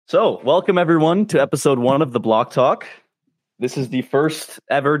So, welcome everyone to episode 1 of the Block Talk. This is the first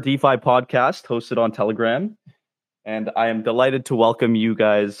ever DeFi podcast hosted on Telegram, and I am delighted to welcome you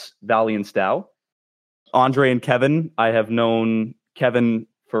guys, Valiants DAO. Andre and Kevin, I have known Kevin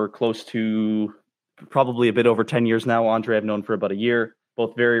for close to probably a bit over 10 years now. Andre I've known for about a year,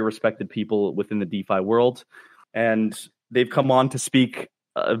 both very respected people within the DeFi world, and they've come on to speak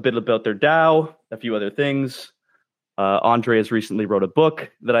a bit about their DAO, a few other things. Andre has recently wrote a book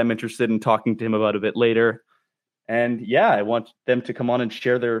that I'm interested in talking to him about a bit later. And yeah, I want them to come on and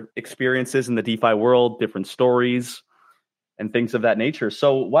share their experiences in the DeFi world, different stories, and things of that nature.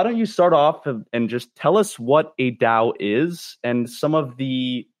 So why don't you start off and just tell us what a DAO is and some of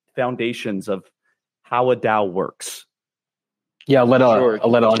the foundations of how a DAO works. Yeah, I'll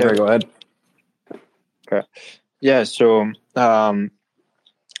let Andre go ahead. Okay. Yeah, so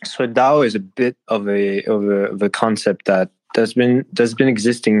DAO is a bit of a concept that's been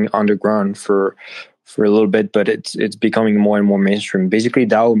existing underground for a little bit, but it's becoming more and more mainstream. Basically,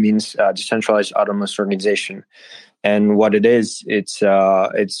 DAO means decentralized autonomous organization, and what it is, it's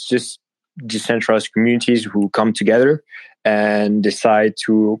just decentralized communities who come together and decide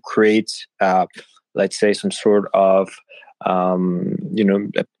to create, let's say, some sort of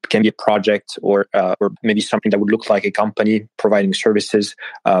it can be a project or maybe something that would look like a company providing services,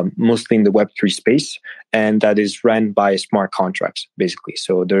 mostly in the Web3 space, and that is run by smart contracts, basically.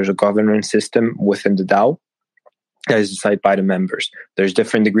 So there's a governance system within the DAO that is decided by the members. There's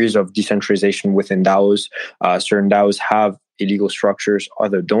different degrees of decentralization within DAOs. Certain DAOs have illegal structures,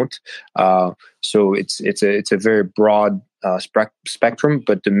 other don't. So it's a very broad spectrum,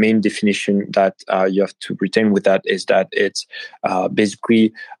 but the main definition that you have to retain with that is that it's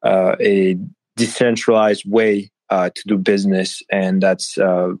basically a decentralized way to do business, and that's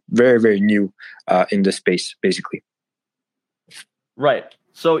very, very new in the space, basically. Right.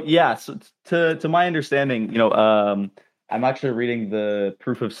 So yeah, so to my understanding, I'm actually reading the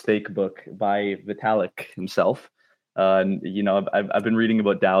Proof of Stake book by Vitalik himself. And I've been reading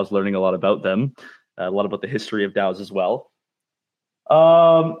about DAOs, learning a lot about them, a lot about the history of DAOs as well.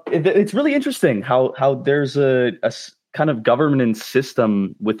 It's really interesting how there's a kind of governance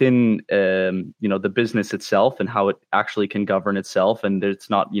system within the business itself and how it actually can govern itself, and it's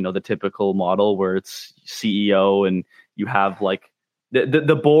not the typical model where it's CEO and you have like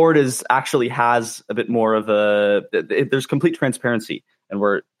the board actually has a bit more of there's complete transparency, and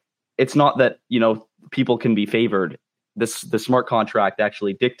where it's not that people can be favored. The smart contract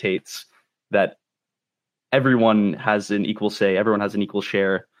actually dictates that everyone has an equal say, everyone has an equal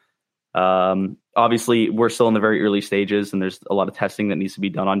share. Obviously, we're still in the very early stages, and there's a lot of testing that needs to be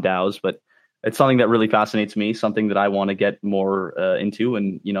done on DAOs, but it's something that really fascinates me, something that I want to get more into.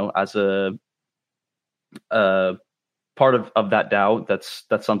 And, as a part of that DAO,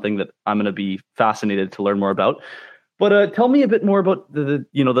 that's something that I'm going to be fascinated to learn more about. But tell me a bit more about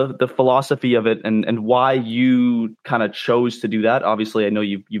the philosophy of it and why you kind of chose to do that. Obviously, I know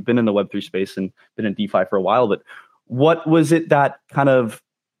you've been in the Web3 space and been in DeFi for a while, but what was it that kind of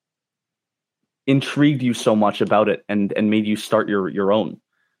intrigued you so much about it and made you start your own?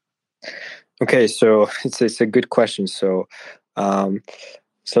 Okay, so it's a good question. So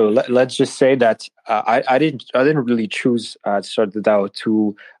let's just say that I didn't really choose to start the DAO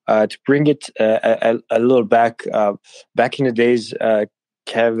to bring it a little back in the days.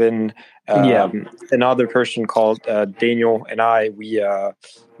 Kevin, another person called Daniel, and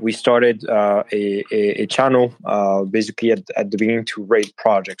we started a channel basically at the beginning to rate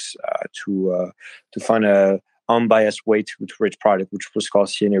projects to find a unbiased way to rate project, which was called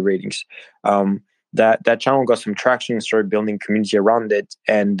CNA ratings. That channel got some traction and started building community around it.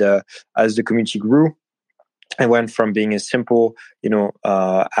 And as the community grew, it went from being a simple,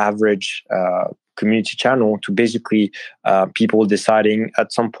 average community channel to basically people deciding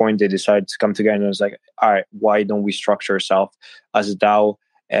at some point they decided to come together and it was like, all right, why don't we structure ourselves as a DAO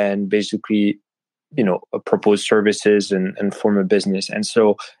and basically, propose services and form a business. And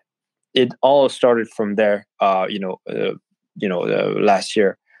so it all started from there, last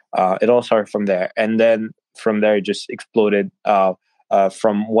year. It all started from there. And then from there, it just exploded.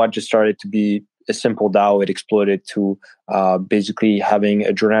 From what just started to be a simple DAO, it exploded to basically having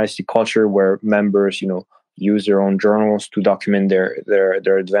a journalistic culture where members, use their own journals to document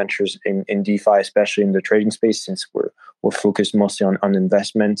their adventures in DeFi, especially in the trading space, since we're focused mostly on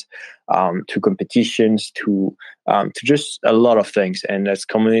investment, to competitions, to just a lot of things. And that's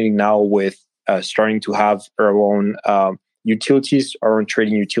culminating now with starting to have our own utilities are on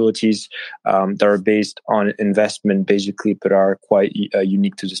trading utilities that are based on investment, basically, but are quite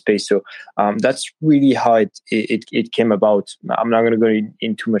unique to the space. So that's really how it came about. I'm not going to go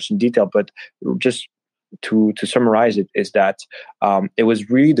in too much in detail, but just to summarize it, is that it was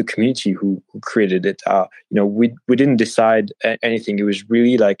really the community who created it. We didn't decide anything. It was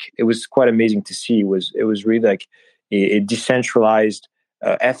really it was quite amazing to see. It was really like a decentralized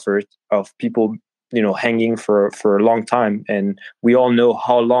effort of people hanging for a long time. And we all know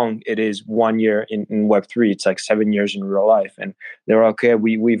how long it is 1 year in Web3. It's like 7 years in real life. And they're okay.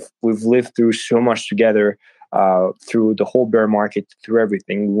 We've lived through so much together, through the whole bear market, through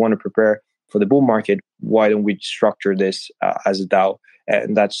everything. We want to prepare for the bull market. Why don't we structure this as a DAO?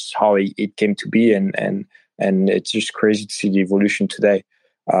 And that's how it came to be. And it's just crazy to see the evolution today,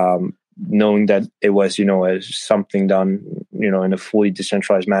 knowing that it was something done in a fully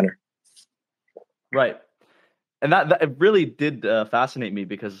decentralized manner. Right. And that it really did fascinate me,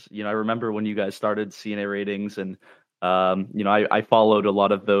 because I remember when you guys started CNA ratings, and I followed a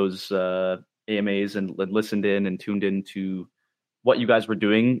lot of those AMAs and listened in and tuned into what you guys were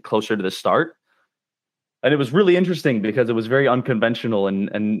doing closer to the start. And it was really interesting because it was very unconventional,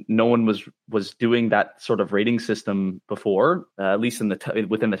 and no one was doing that sort of rating system before, at least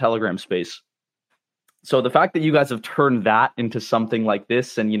within the Telegram space. So the fact that you guys have turned that into something like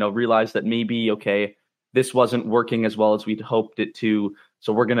this, and realized that maybe, okay, this wasn't working as well as we'd hoped it to,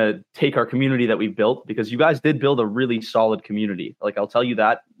 so we're going to take our community that we've built, because you guys did build a really solid community. Like, I'll tell you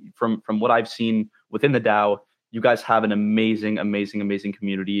that from what I've seen within the DAO, you guys have an amazing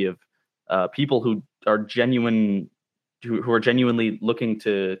community of people who are genuinely looking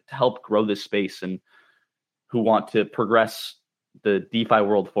to help grow this space, and who want to progress the DeFi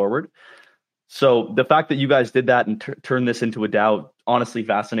world forward. So the fact that you guys did that and turn this into a DAO honestly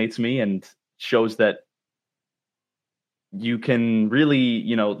fascinates me, and shows that you can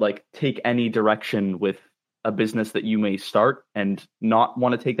really, take any direction with a business that you may start, and not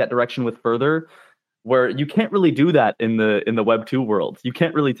want to take that direction with further, where you can't really do that in the Web 2 world. You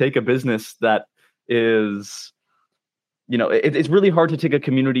can't really take a business that is, it's really hard to take a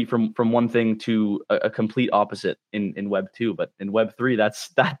community from one thing to a complete opposite in Web 2, but in Web 3,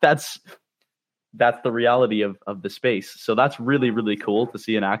 that's the reality of the space. So that's really, really cool to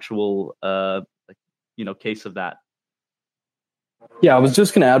see an actual case of that. Yeah, I was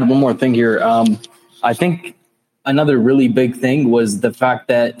just going to add one more thing here. I think another really big thing was the fact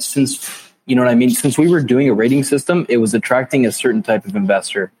that since we were doing a rating system, it was attracting a certain type of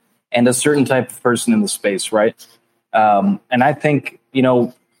investor and a certain type of person in the space, right? And I think,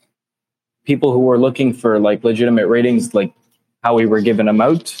 people who were looking for legitimate ratings, like how we were giving them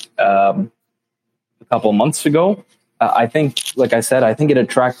out a couple months ago, I think, like I said, I think it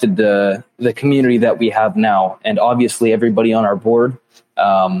attracted the community that we have now. And obviously everybody on our board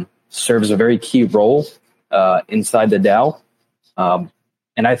serves a very key role inside the DAO.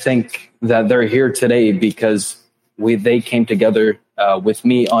 And I think that they're here today because they came together with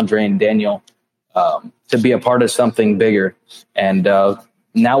me, Andre, and Daniel to be a part of something bigger. And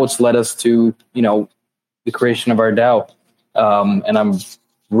now it's led us to, the creation of our DAO. And I'm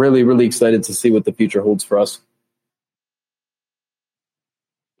really, really excited to see what the future holds for us.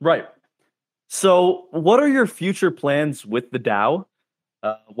 Right. So what are your future plans with the DAO?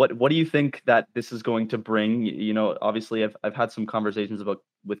 What do you think that this is going to bring? Obviously I've had some conversations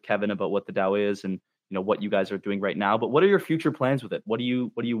with Kevin about what the DAO is, and what you guys are doing right now, but what are your future plans with it? What do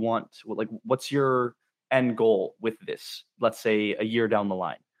you want? What's your end goal with this? Let's say a year down the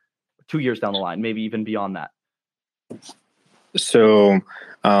line, 2 years down the line, maybe even beyond that. So,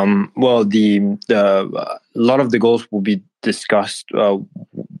 the a lot of the goals will be discussed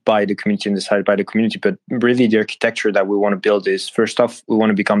by the community and decided by the community. But really, the architecture that we want to build is, first off, we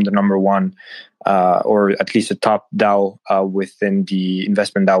want to become the number one, or at least a top DAO within the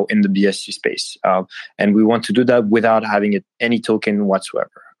investment DAO in the BSC space, and we want to do that without having any token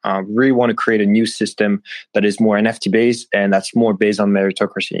whatsoever. We really want to create a new system that is more NFT based, and that's more based on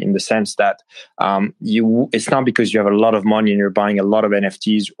meritocracy, in the sense that it's not because you have a lot of money and you're buying a lot of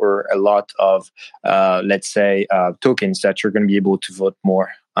NFTs or a lot of tokens that you're going to be able to vote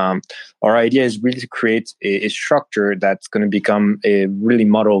more. Our idea is really to create a structure that's going to become a really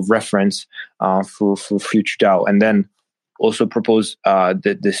model of reference for future DAO, and then also propose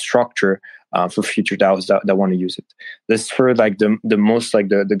the structure for future DAOs that want to use it. This is for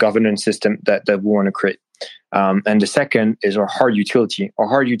the governance system that we want to create. And the second is our hard utility. Our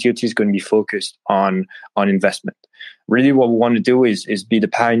hard utility is going to be focused on investment. Really, what we want to do is be the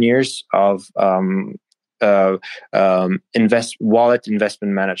pioneers of wallet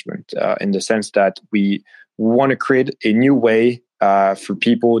investment management, in the sense that we want to create a new way for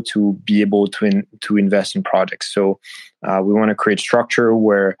people to be able to invest in projects. So we want to create structure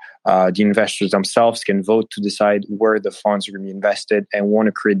where the investors themselves can vote to decide where the funds are going to be invested, and want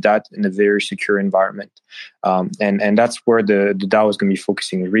to create that in a very secure environment. And that's where the DAO is going to be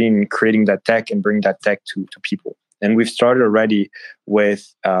focusing, really creating that tech and bring that tech to people. And we've started already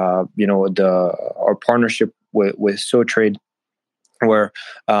with our partnership with SoTrade, where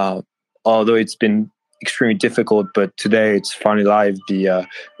although it's been extremely difficult, but today it's finally live, the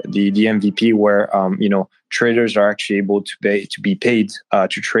MVP, where traders are actually able to be paid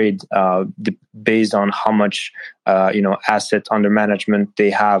to trade based on how much asset under management they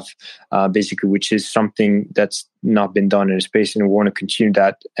have, basically, which is something that's not been done in the space, and we want to continue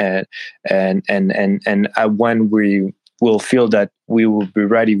that. And when we will feel that we will be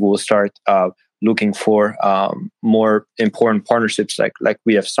ready, we'll start looking for more important partnerships, like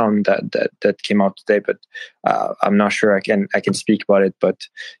we have some that came out today, but I'm not sure I can speak about it. But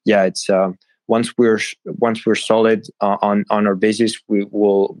yeah, it's once we're solid on our basis,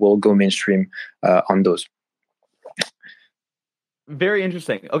 we'll go mainstream on those. Very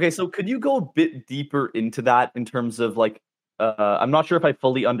interesting. Okay, so could you go a bit deeper into that in terms of I'm not sure if I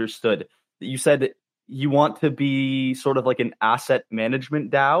fully understood. You said you want to be sort of like an asset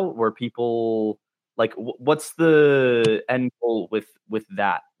management DAO where people what's the end goal with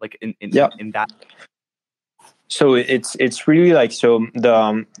that? Like in that. So it's really it's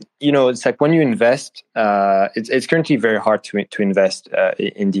like when you invest, it's currently very hard to invest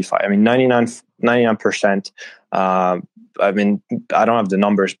in DeFi. I mean, 99%. I mean, I don't have the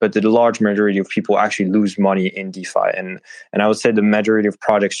numbers, but the large majority of people actually lose money in DeFi, and I would say the majority of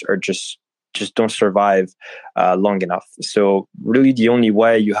projects are just don't survive long enough. So really the only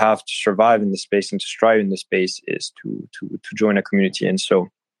way you have to survive in the space and to strive in the space is to join a community. And so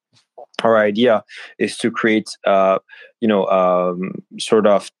our idea is to create sort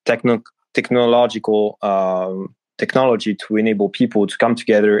of technological technology to enable people to come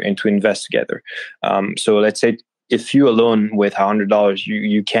together and to invest together. So let's say if you alone with $100,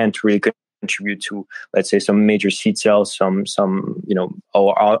 you can't really contribute to, let's say, some major seed sales, some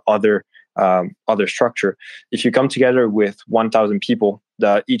or other structure. If you come together with 1,000 people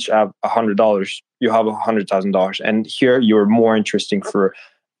that each have $100, you have $100,000, and here you're more interesting for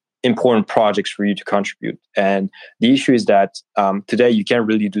important projects for you to contribute. And the issue is that today you can't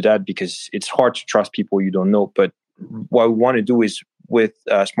really do that because it's hard to trust people you don't know. But what we want to do is with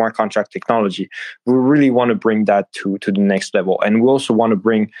smart contract technology, we really want to bring that to the next level, and we also want to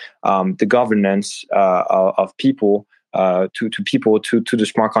bring the governance of people to the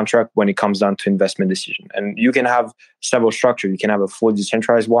smart contract when it comes down to investment decision. And you can have several structures. You can have a full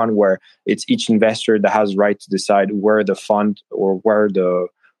decentralized one where it's each investor that has the right to decide where the fund or where the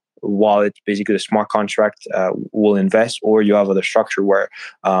wallet, basically the smart contract, will invest. Or you have other structure where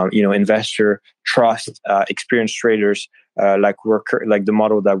investor trust experienced traders, like the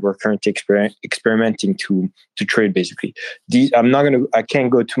model that we're currently experimenting to trade. Basically, I can't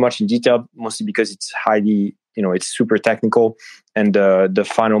go too much in detail, mostly because it's highly, it's super technical, and the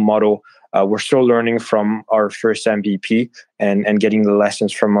final model we're still learning from our first MVP and getting the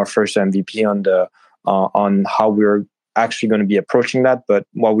lessons from our first MVP on how we're actually going to be approaching that. But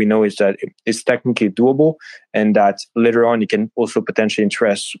what we know is that it's technically doable, and that later on it can also potentially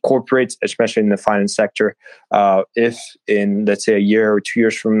interest corporates, especially in the finance sector. If in, let's say, a year or 2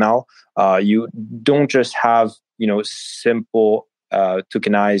 years from now, you don't just have simple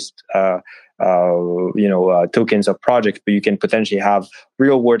tokenized tokens of projects, but you can potentially have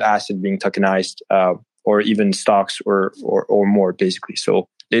real world assets being tokenized, or even stocks or more, basically. So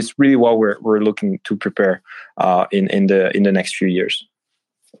it's really what we're looking to prepare in the next few years.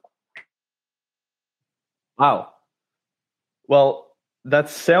 Wow. Well, that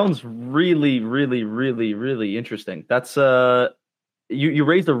sounds really, really, really, really interesting. That's you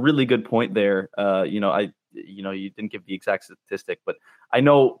raised a really good point there. You didn't give the exact statistic, but I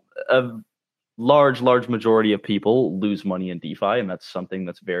know a large majority of people lose money in DeFi, and that's something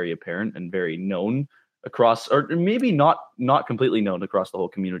that's very apparent and very known across, or maybe not completely known across the whole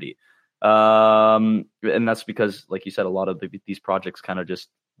community. And that's because, like you said, a lot of these projects kind of just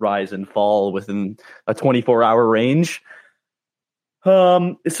rise and fall within a 24-hour range.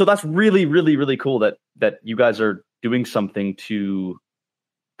 So that's really, really, really cool that you guys are doing something to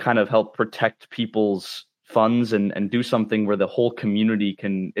kind of help protect people's funds and do something where the whole community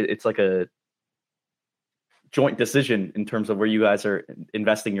it's like a joint decision in terms of where you guys are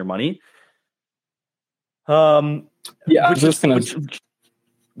investing your money. Go ahead.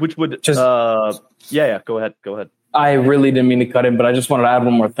 I really didn't mean to cut in, but I just wanted to add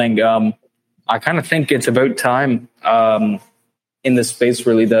one more thing. I kind of think it's about time in this space,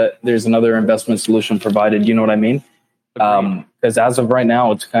 really, that there's another investment solution provided. You know what I mean? Because as of right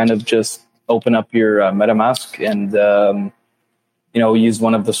now, it's kind of just open up your MetaMask and use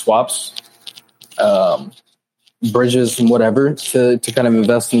one of the swaps, bridges, and whatever to kind of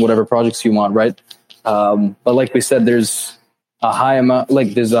invest in whatever projects you want, right? But like we said, there's a high amount,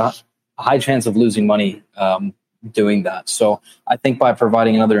 there's a high chance of losing money doing that. So I think by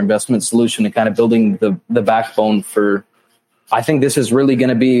providing another investment solution and kind of building the backbone for, I think this is really going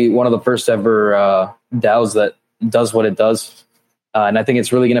to be one of the first ever DAOs that does what it does. And I think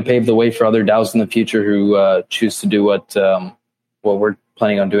it's really going to pave the way for other DAOs in the future who choose to do what we're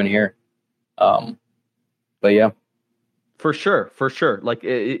planning on doing here. But yeah. For sure. Like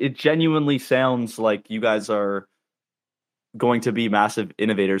it genuinely sounds like you guys are going to be massive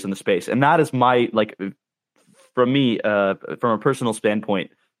innovators in the space. And that is my, from me, from a personal standpoint,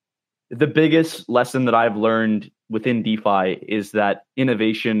 the biggest lesson that I've learned within DeFi is that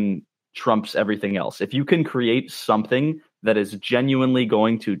innovation trumps everything else. If you can create something that is genuinely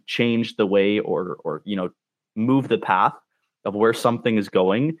going to change the way or move the path of where something is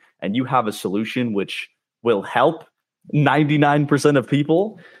going, and you have a solution which will help 99% of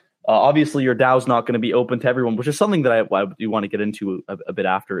people, obviously your DAO is not going to be open to everyone, which is something that I do want to get into a bit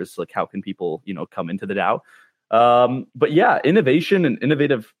after, is like how can people come into the DAO. But yeah, innovation and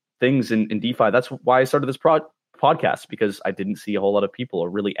innovative things in DeFi. That's why I started this podcast, because I didn't see a whole lot of people, or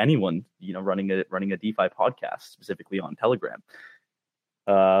really anyone, running a DeFi podcast specifically on Telegram.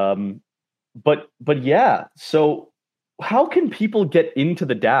 But yeah, so how can people get into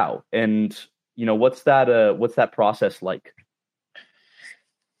the DAO, and what's that process like?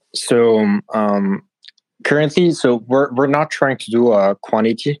 So currently, we're not trying to do a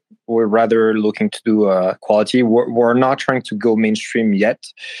quantity. We're rather looking to do a quality. We're not trying to go mainstream yet.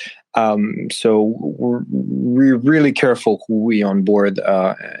 So we're really careful who we onboard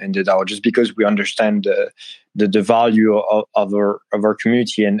in the DAO, just because we understand the value of our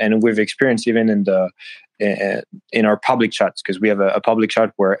community, and we've experienced even in our public chats, because we have a public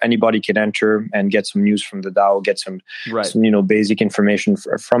chat where anybody can enter and get some news from the DAO, get some basic information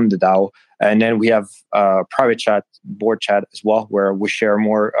from the DAO. And then we have a private chat, board chat as well, where we share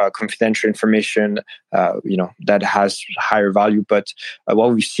more confidential information, that has higher value. But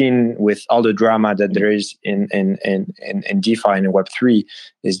what we've seen with all the drama that there is in DeFi and in Web3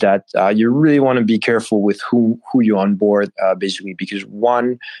 is that you really want to be careful with who you onboard, basically, because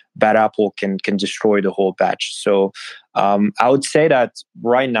one bad apple can destroy the whole batch. So I would say that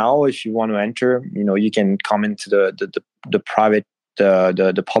right now, if you want to enter, you can come into the private,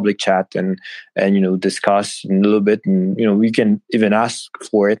 the public chat and discuss a little bit, and we can even ask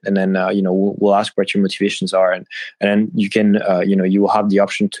for it, and then we'll ask what your motivations are, and then you can you will have the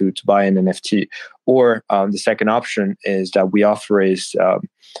option to buy an NFT. Or the second option is that we offer is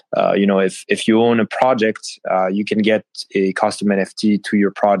if you own a project, you can get a custom NFT to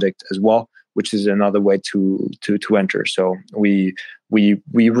your project as well, which is another way to enter. So we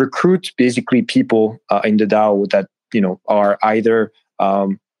recruit basically people in the DAO that are either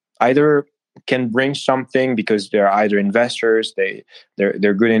can bring something because they're either investors,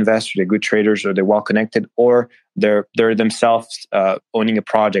 they're good investors, they're good traders, or they're well connected, or they're themselves owning a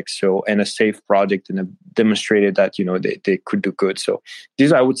project, and a safe project, and have demonstrated that they could do good. So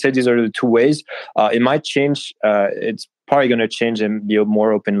I would say these are the two ways. It might change. It's probably going to change and be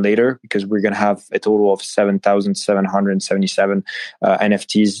more open later, because we're going to have a total of 7,777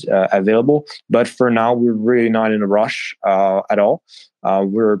 NFTs available. But for now, we're really not in a rush at all.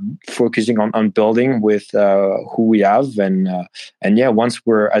 We're focusing on building with who we have, and yeah, once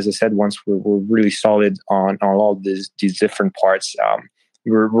we're really solid on all these different parts,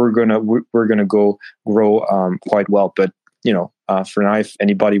 we're gonna go grow quite well. But for now, if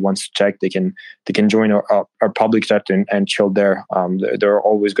anybody wants to check, they can join our public chat and chill there. There are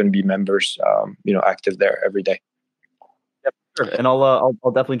always going to be members, active there every day. Yep, sure. And I'll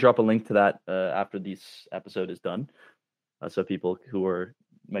definitely drop a link to that after this episode is done, so people who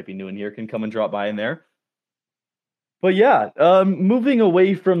might be new in here can come and drop by in there. But yeah, moving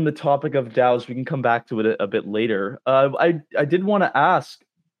away from the topic of DAOs, we can come back to it a bit later. I did want to ask,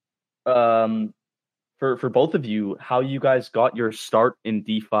 for both of you, how you guys got your start in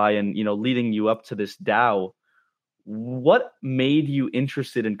DeFi, and leading you up to this DAO. What made you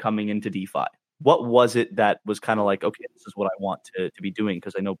interested in coming into DeFi? What was it that was kind of like, okay, this is what I want to be doing?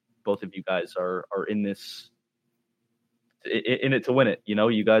 Because I know both of you guys are in this, in it to win it.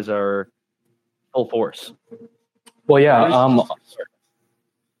 You guys are full force. Well, yeah.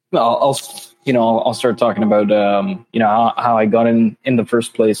 I'll start talking about how I got in the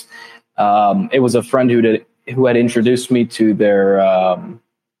first place. It was a friend who had introduced me to their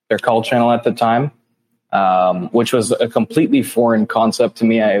call channel at the time, which was a completely foreign concept to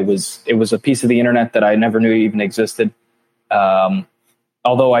me. It was a piece of the internet that I never knew even existed.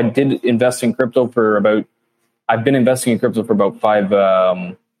 Although I did invest in crypto I've been investing in crypto for about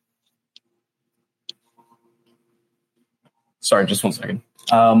sorry, just 1 second.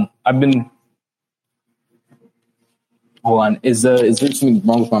 Hold on. Is there something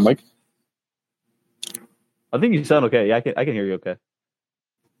wrong with my mic? I think you sound okay. Yeah, I can hear you okay.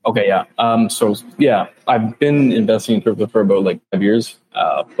 Okay, yeah. So yeah, I've been investing in crypto for about 5 years,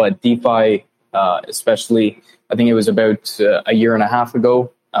 but DeFi, especially, I think it was about a year and a half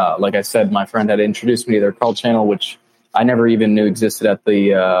ago. Like I said, my friend had introduced me to their call channel, which I never even knew existed at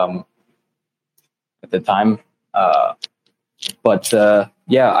the time. But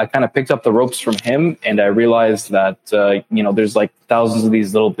yeah, I kind of picked up the ropes from him, and I realized that there's thousands of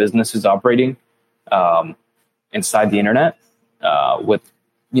these little businesses operating inside the internet with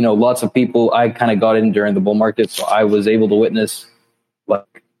lots of people. I kind of got in during the bull market, so I was able to witness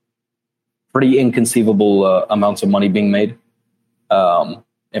pretty inconceivable amounts of money being made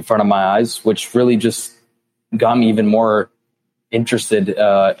in front of my eyes, which really just got me even more interested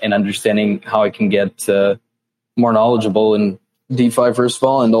in understanding how I can get more knowledgeable in DeFi, first of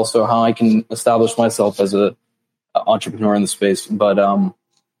all, and also how I can establish myself as a entrepreneur in the space. But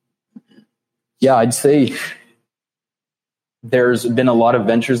yeah, I'd say there's been a lot of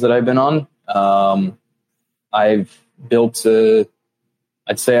ventures that I've been on. I've built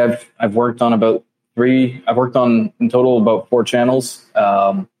I'd say I've worked on about I've worked on in total about 4 channels.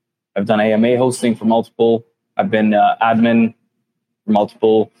 I've done AMA hosting for multiple. I've been admin for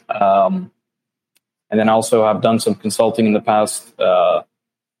multiple. And then also I've done some consulting in the past,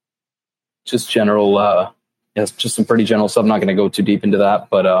 just general, just some pretty general stuff. I'm not going to go too deep into that,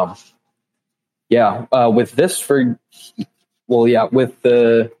 but yeah, with this with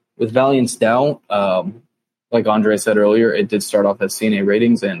Valiants DAO, like Andre said earlier, it did start off as CNA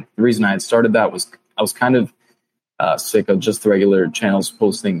ratings, and the reason I had started that was I was kind of sick of just the regular channels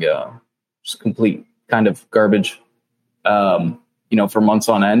posting just complete kind of garbage. For months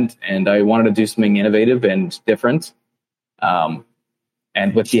on end, and I wanted to do something innovative and different.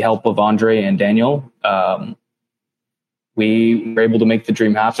 And with the help of Andre and Daniel, we were able to make the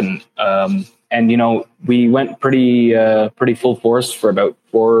dream happen. And we went pretty full force for about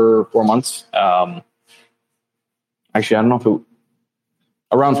four months. Actually, I don't know if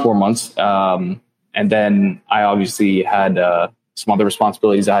around 4 months. And then I obviously had some other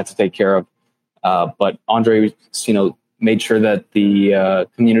responsibilities I had to take care of. But Andre, made sure that the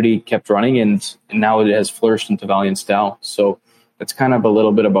community kept running, and now it has flourished into Valiants DAO. So that's kind of a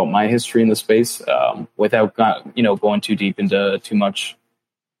little bit about my history in the space, without going too deep into too much.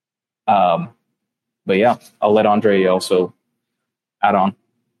 But yeah, I'll let Andre also add on.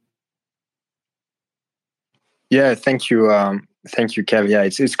 Yeah, thank you. Thank you, Kev. Yeah,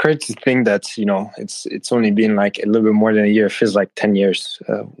 it's great to think that it's only been a little bit more than a year. It feels like 10 years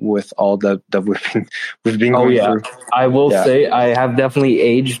with all that we've been going through. I will say I have definitely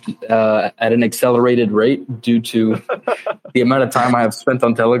aged at an accelerated rate due to the amount of time I have spent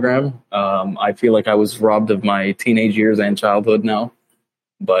on Telegram. I feel like I was robbed of my teenage years and childhood now,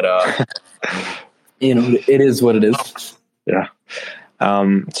 but it is what it is. Yeah.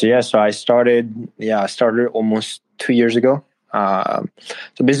 So I started almost 2 years ago.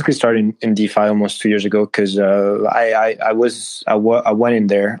 So basically started in DeFi almost 2 years ago, because I went in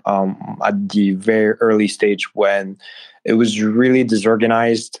there at the very early stage when it was really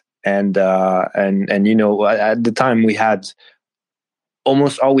disorganized, and at the time we had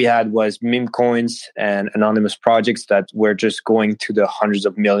almost all we had was meme coins and anonymous projects that were just going to the hundreds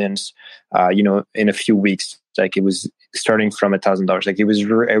of millions in a few weeks. It was starting from $1,000. It was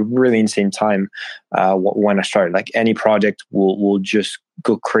a really insane time when I started. Any project will just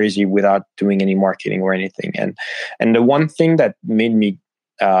go crazy without doing any marketing or anything. And the one thing that made me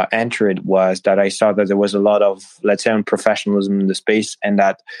enter it was that I saw that there was a lot of, let's say, unprofessionalism in the space, and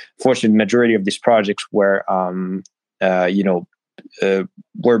that fortunately the majority of these projects were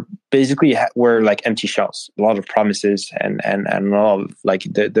were basically empty shells, a lot of promises, and a lot of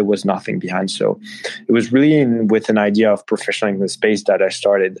there was nothing behind. So it was really with an idea of professionalizing the space that I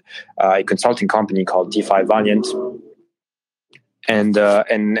started a consulting company called DeFi Valiant. And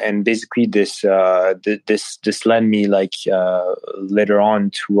basically this led me later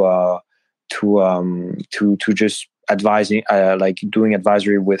on to just advising, doing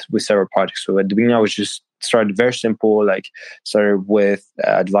advisory with several projects. So at the beginning I was just started very simple, like started with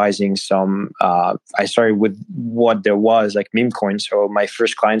advising some, I started with what there was, like meme coins. So my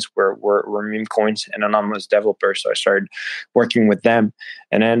first clients were meme coins and anonymous developers. So I started working with them.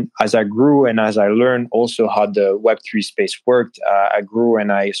 And then as I grew and as I learned also how the Web3 space worked, I grew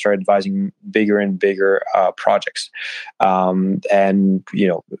and I started advising bigger and bigger projects. And,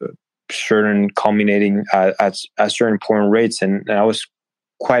 certain culminating at certain point rates. And I was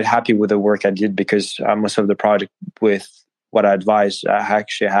quite happy with the work I did because most of the project with what I advised, I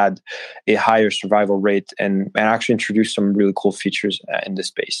actually had a higher survival rate and actually introduced some really cool features in the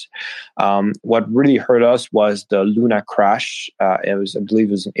space. What really hurt us was the Luna crash. I believe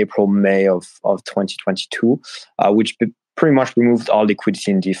it was in April, May of 2022, which pretty much removed all liquidity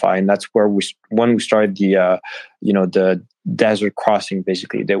in DeFi. And that's where when we started the desert crossing,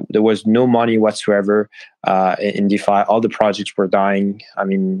 basically. There was no money whatsoever in DeFi. All the projects were dying. I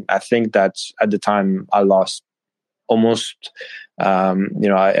mean, I think that at the time I lost almost,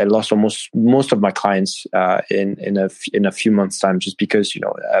 I lost almost most of my clients in a few months' time, just because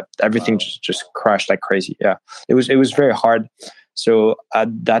everything just crashed like crazy. Yeah, it was very hard. So at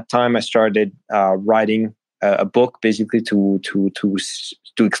that time, I started writing a book, basically to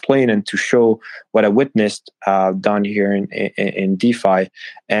explain and to show what I witnessed down here in DeFi,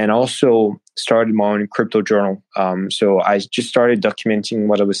 and also started my own crypto journal. So I just started documenting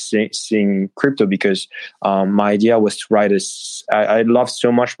what I was seeing in crypto because my idea was to write I loved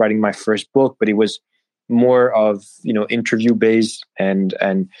so much writing my first book, but it was more of interview based and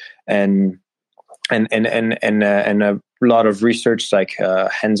a lot of research, like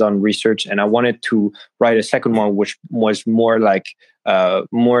hands-on research. And I wanted to write a second one, which was more like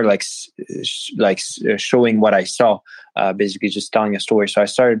showing what I saw, basically just telling a story. So I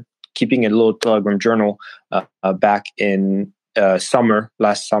started keeping a little Telegram journal back in last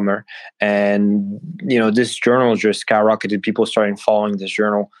summer, and this journal just skyrocketed. People started following this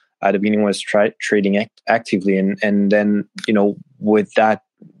journal. At the beginning, was trading actively, and then with that,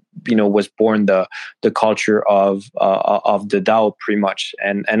 was born the culture of the DAO, pretty much.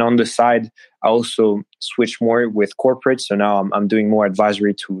 And on the side, I also switched more with corporates. So now I'm doing more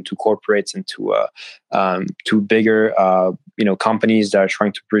advisory to corporates and to bigger companies that are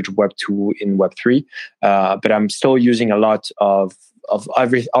trying to bridge Web 2 in Web 3. But I'm still using a lot of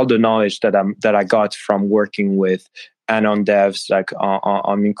all the knowledge that I got from working with anon devs, like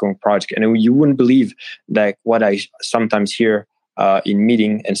on Mincoin project. And you wouldn't believe like what I sometimes hear in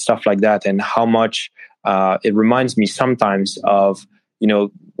meeting and stuff like that, and how much it reminds me sometimes of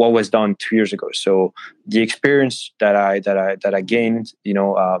what was done 2 years ago. So the experience that I gained,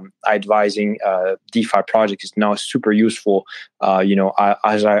 advising DeFi project is now super useful.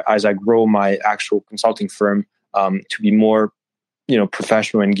 As I grow my actual consulting firm to be more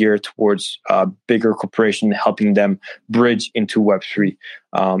professional and geared towards bigger corporation, helping them bridge into Web3,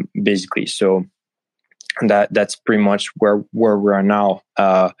 basically. So that's pretty much where we are now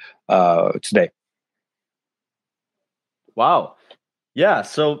today. Wow. Yeah.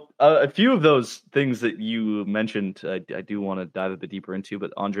 So a few of those things that you mentioned, I do want to dive a bit deeper into.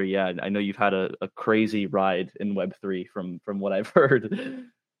 But Andre, yeah, I know you've had a crazy ride in Web3 from what I've heard.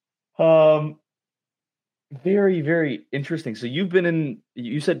 Very, very interesting. So you've been in,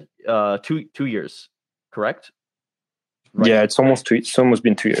 you said 2 years, correct? Right. Yeah, it's almost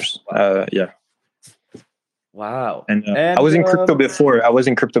been 2 years. Yeah. Wow. And I was in crypto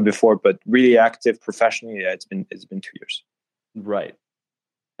before. But really active professionally, yeah, it's been 2 years. Right.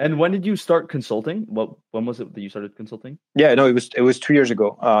 And when did you start consulting? When was it that you started consulting? Yeah, no, it was 2 years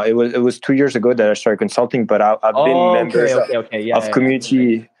ago. It was 2 years ago that I started consulting, but I've been members of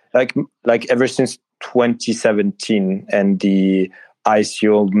community like ever since 2017 and the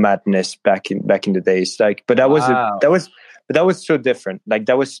ICO madness back in the days. Like, but that was so different. Like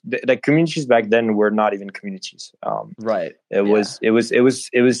that was like communities back then were not even communities. Right. It was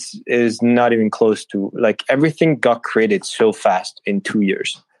not even close to, like, everything got created so fast in 2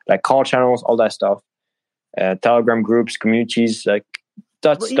 years. Like call channels, all that stuff, Telegram groups, communities, like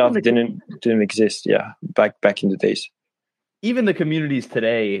that stuff didn't exist. Yeah, back in the days. Even the communities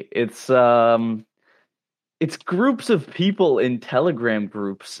today, it's groups of people in Telegram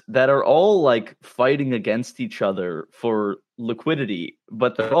groups that are all like fighting against each other for liquidity,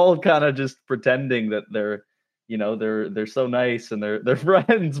 but they're all kind of just pretending that they're so nice and they're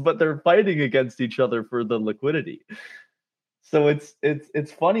friends, but they're fighting against each other for the liquidity. So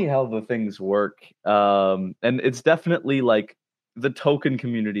it's funny how the things work. And it's definitely like the token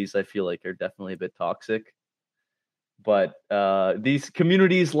communities, I feel like, are definitely a bit toxic. But these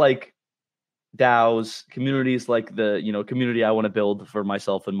communities like DAOs, communities like the community I want to build for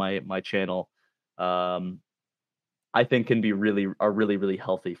myself and my channel, I think can be really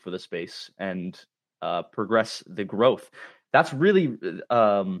healthy for the space and progress the growth. That's really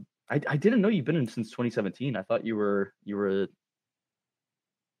I didn't know you've been in since 2017. I thought you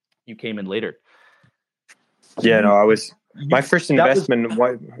came in later. Yeah, no, I was my first investment.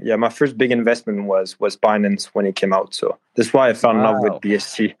 My first big investment was Binance when it came out. So that's why I fell in love with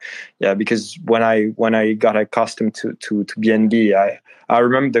BSC. Yeah, because when I got accustomed to BNB, I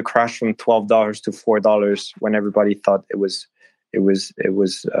remember the crash from $12 to $4 when everybody thought it was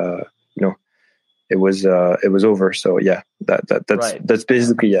over. So yeah, that's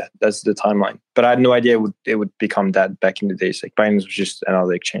basically that's the timeline. But I had no idea it would become that back in the days. Like Binance was just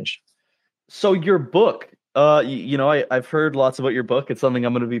another exchange. So your book, I've heard lots about your book. It's something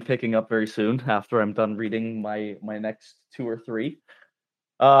I'm going to be picking up very soon after I'm done reading my next 2 or 3.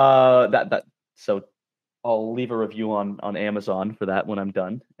 So I'll leave a review on Amazon for that when I'm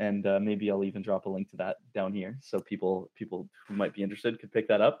done, and maybe I'll even drop a link to that down here so people who might be interested could pick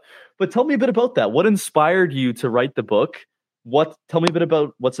that up. But tell me a bit about that. What inspired you to write the book? Tell me a bit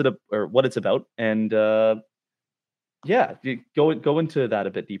about what it's about, and go into that a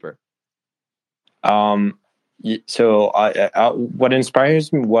bit deeper. So what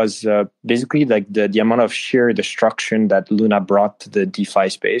inspires me was basically like the amount of sheer destruction that Luna brought to the DeFi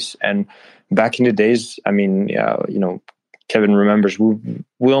space. And back in the days, I mean, Kevin remembers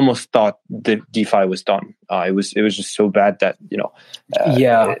we almost thought the DeFi was done. It was just so bad that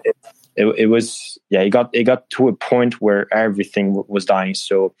it got to a point where everything was dying.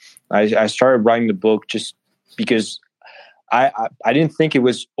 So I started writing the book just because I didn't think it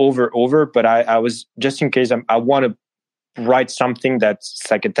was over, but I was just in case I want to write something that's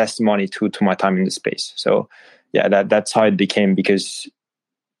like a testimony to my time in the space. So yeah, that's how it became, because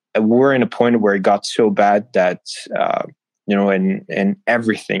we're in a point where it got so bad that and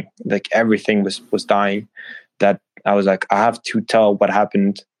everything was dying, that I was like, I have to tell what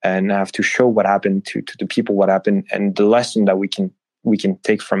happened, and I have to show what happened to the people, what happened, and the lesson that we can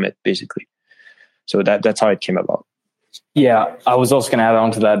take from it, basically. So that's how it came about. Yeah, I was also going to add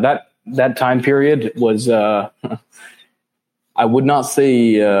on to that. That time period was, I would not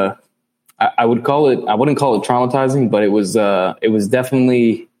say, I wouldn't call it traumatizing, but it was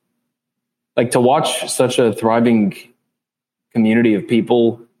definitely like to watch such a thriving community of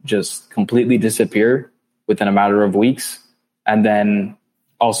people just completely disappear within a matter of weeks. And then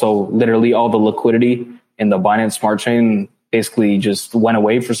also literally all the liquidity in the Binance Smart Chain basically just went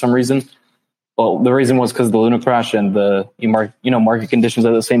away for some reason. Well, the reason was because of the Luna crash and the market conditions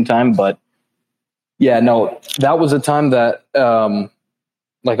at the same time. But yeah, no, that was a time that,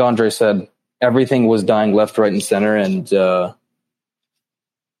 like Andre said, everything was dying left, right, and center, and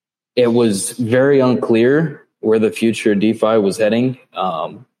it was very unclear where the future of DeFi was heading.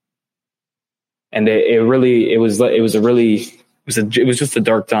 And it was just a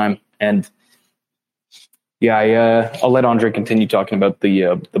dark time. And yeah, I'll let Andre continue talking about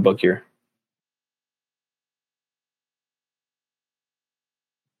the book here.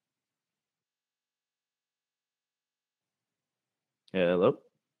 Hello.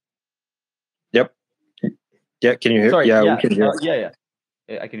 Yep. Yeah. Can you hear? Sorry, yeah, we can hear. Yeah,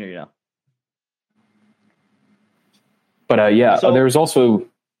 I can hear you now. But there was also,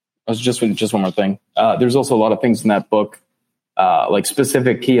 just one more thing. There's also a lot of things in that book, like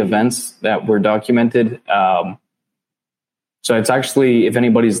specific key events that were documented. So it's actually, if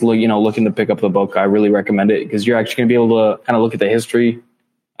anybody's looking to pick up the book, I really recommend it, because you're actually going to be able to kind of look at the history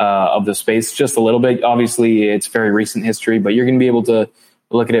of the space just a little bit. Obviously, it's very recent history, but you're going to be able to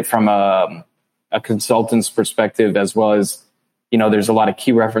look at it from a consultant's perspective, as well as, there's a lot of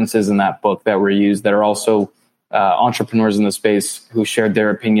key references in that book that were used that are also entrepreneurs in the space who shared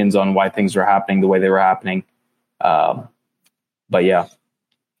their opinions on why things were happening the way they were happening. But yeah.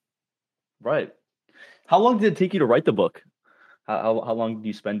 Right. How long did it take you to write the book? How long did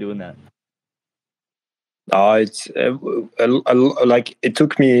you spend doing that? It's like it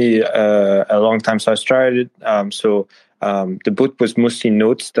took me a long time. So I started. The book was mostly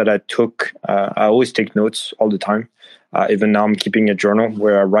notes that I took. I always take notes all the time. Even now, I'm keeping a journal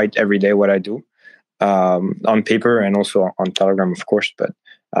where I write every day what I do, on paper and also on Telegram, of course. But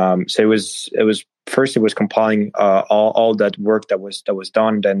so it was compiling all that work that was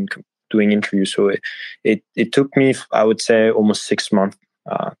done, then doing interviews. So it took me, I would say, almost 6 months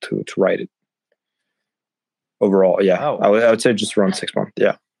to write it. Overall, yeah. Wow. I would say just around 6 months.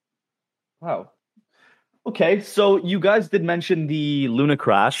 Yeah. Wow. Okay, so you guys did mention the Luna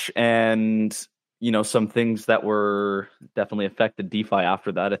crash, and some things that were definitely affected DeFi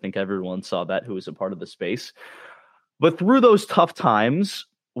after that. I think everyone saw that who was a part of the space. But through those tough times,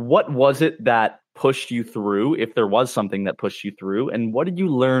 what was it that pushed you through, if there was something that pushed you through, and what did you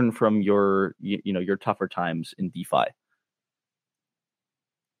learn from your your tougher times in DeFi?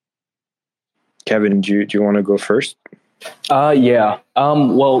 Kevin, do you want to go first? Yeah.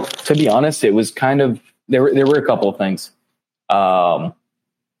 Well, to be honest, it was kind of there were a couple of things. The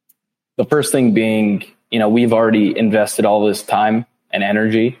first thing being, we've already invested all this time and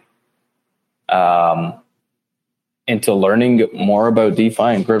energy into learning more about DeFi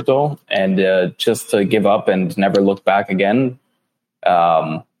and crypto, and just to give up and never look back again.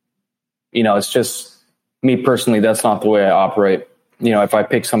 It's just me personally. That's not the way I operate. If I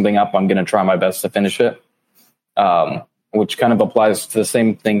pick something up, I'm going to try my best to finish it, which kind of applies to the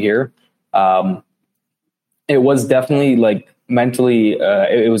same thing here. It was definitely like mentally,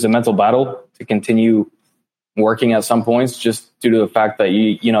 it was a mental battle to continue working at some points, just due to the fact that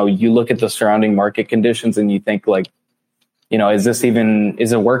you look at the surrounding market conditions and you think like, is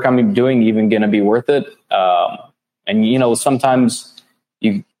the work I'm doing even going to be worth it? And sometimes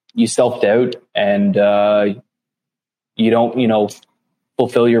you self-doubt and you don't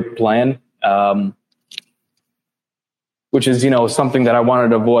fulfill your plan, which is something that I wanted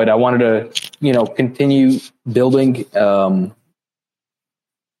to avoid. I wanted to continue building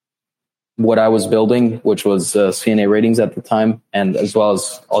what I was building, which was CNA ratings at the time, and as well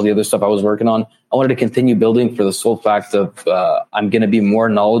as all the other stuff I was working on. I wanted to continue building for the sole fact of I'm going to be more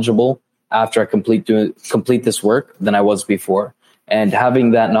knowledgeable after I complete this work than I was before. And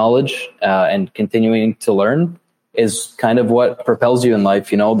having that knowledge and continuing to learn is kind of what propels you in life.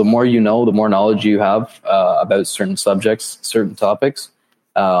 The more you know, the more knowledge you have about certain subjects, certain topics.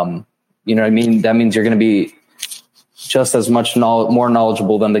 That means you're going to be just as much more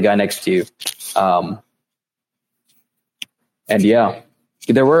knowledgeable than the guy next to you. And yeah,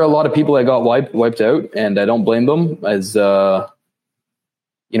 there were a lot of people that got wiped out, and I don't blame them. As I'm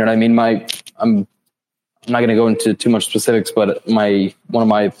not going to go into too much specifics, but one of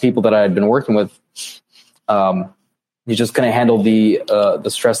my people that I had been working with, he just couldn't handle the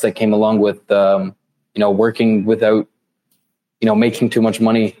stress that came along with working without making too much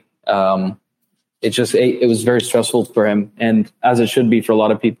money. It was very stressful for him, and as it should be for a lot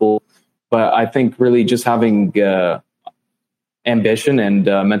of people. But I think really just having ambition and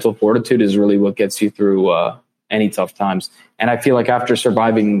mental fortitude is really what gets you through any tough times. And I feel like after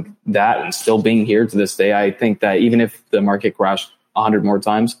surviving that and still being here to this day, I think that even if the market crashed 100 more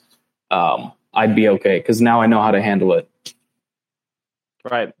times, I'd be okay, because now I know how to handle it.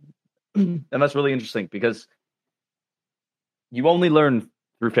 Right. And that's really interesting, because you only learn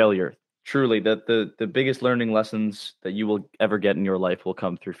through failure. Truly, the biggest learning lessons that you will ever get in your life will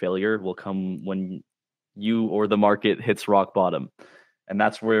come through failure, will come when you or the market hits rock bottom. And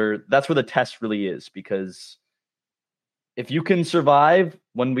that's where the test really is, because if you can survive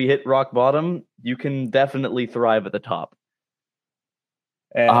when we hit rock bottom, you can definitely thrive at the top.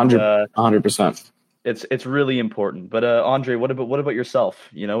 And 100%. It's really important. But Andre, what about yourself?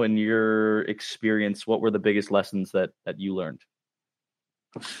 In your experience, what were the biggest lessons that you learned?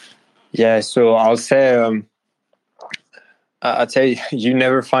 Yeah, so I'll say, I'd say you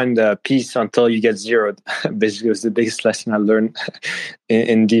never find peace until you get zeroed. Basically, it was the biggest lesson I learned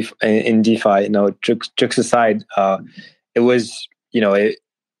in DeFi. Jokes aside, it was,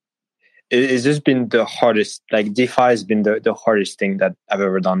 it's just been the hardest. Like, DeFi has been the hardest thing that I've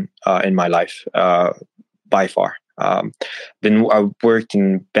ever done in my life, by far. I've worked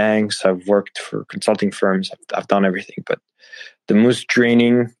in banks, I've worked for consulting firms, I've done everything, but the most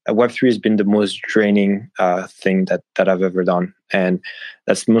draining, Web3 has been the most draining thing that I've ever done. And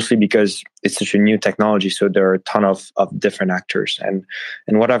that's mostly because it's such a new technology. So there are a ton of different actors. And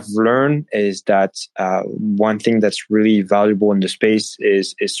what I've learned is that one thing that's really valuable in the space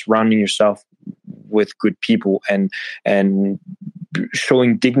is surrounding yourself with good people and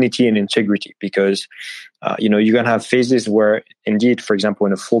showing dignity and integrity, because you're going to have phases where, indeed, for example,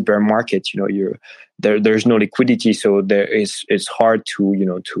 in a full bear market, there's no liquidity, so it's hard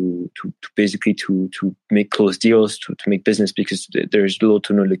to basically to make close deals, to make business, because there's low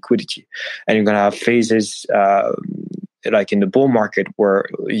to no liquidity. And you're going to have phases like in the bull market where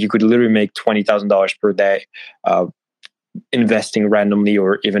you could literally make $20,000 per day investing randomly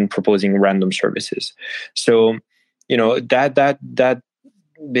or even proposing random services. So that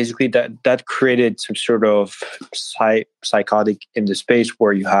basically that created some sort of psychotic in the space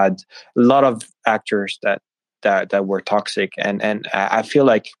where you had a lot of actors that were toxic, and I feel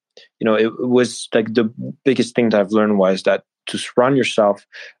like it was like the biggest thing that I've learned was that to surround yourself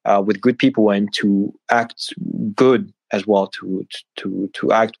with good people and to act good as well to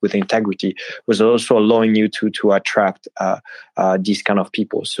act with integrity, was also allowing you to attract these kind of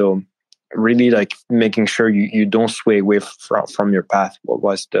people. So really like making sure you don't sway away from your path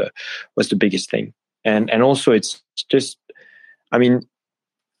was the biggest thing. And also it's just, I mean,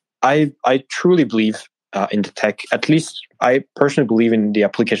 I truly believe in the tech. At least I personally believe in the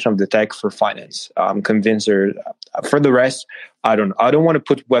application of the tech for finance. I'm convinced for the rest, I don't want to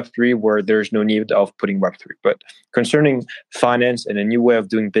put Web3 where there's no need of putting Web3. But concerning finance and a new way of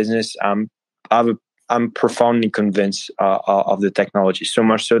doing business, I'm profoundly convinced of the technology, so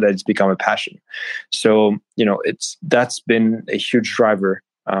much so that it's become a passion. So, that's been a huge driver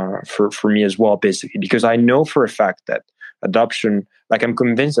for me as well, basically, because I know for a fact that adoption, like I'm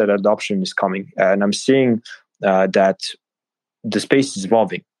convinced that adoption is coming, and I'm seeing that the space is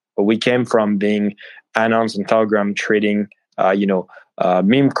evolving. But we came from being Anons and Telegram trading,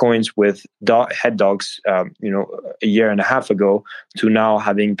 meme coins with head dogs, a year and a half ago, to now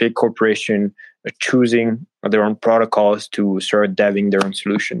having big corporation choosing their own protocols to start deving their own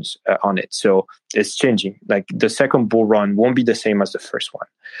solutions on it. So it's changing. Like the second bull run won't be the same as the first one.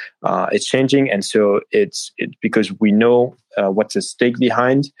 It's changing, and so it's because we know what's at stake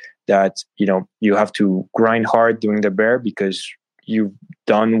behind that. You have to grind hard during the bear because you've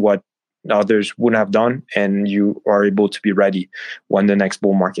done what others wouldn't have done, and you are able to be ready when the next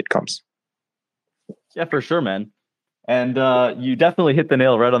bull market comes. Yeah, for sure, man. And you definitely hit the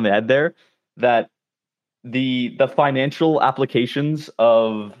nail right on the head there, that the financial applications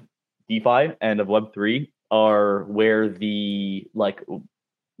of DeFi and of Web3 are where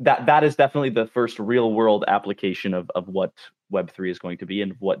that is definitely the first real world application of what Web3 is going to be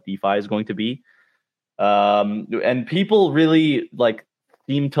and what DeFi is going to be. And people really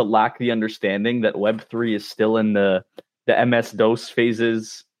seem to lack the understanding that Web3 is still in the MS-DOS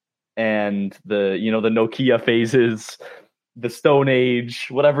phases and the Nokia phases, the Stone Age,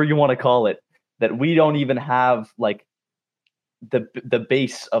 whatever you want to call it, that we don't even have the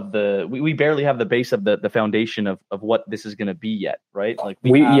base of we barely have the base of the foundation of what this is going to be yet, right? Like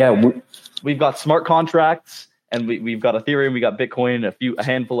we've got smart contracts, and we've got Ethereum, we got Bitcoin, a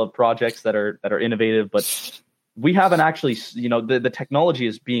handful of projects that are innovative, but we haven't actually, the technology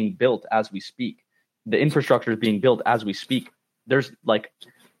is being built as we speak. The infrastructure is being built as we speak. There's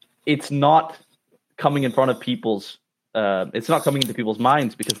it's not coming in front of people's, it's not coming into people's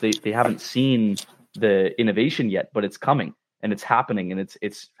minds because they haven't seen the innovation yet, but it's coming and it's happening, and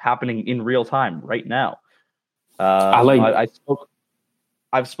it's happening in real time right now. I've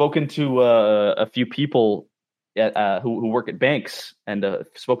spoken to a few people who work at banks, and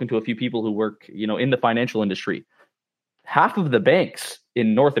spoken to a few people who work, in the financial industry. Half of the banks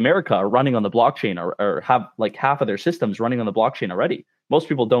in North America are running on the blockchain, or have half of their systems running on the blockchain already. Most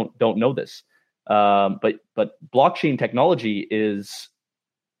people don't know this, but blockchain technology is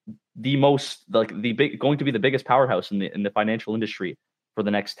the most going to be the biggest powerhouse in the financial industry for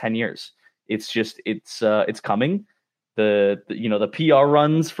the next 10 years. It's coming. The PR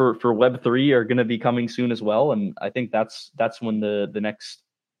runs for Web3 are going to be coming soon as well, and I think that's when the next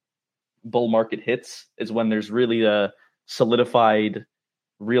bull market hits, is when there's really a solidified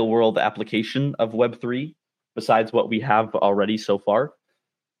real world application of Web3 besides what we have already so far.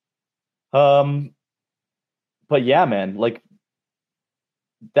 But yeah, man,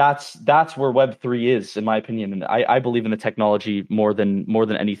 that's where Web3 is, in my opinion, and I believe in the technology more than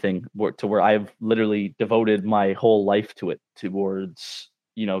anything, to where I've literally devoted my whole life to it. Towards,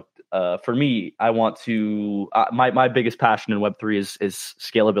 for me, I want to. My biggest passion in Web3 is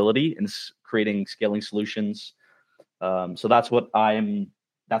scalability and creating scaling solutions. So that's what my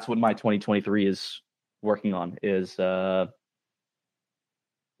 2023 is working on, is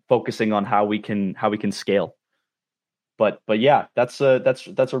focusing on how we can scale. But yeah, that's a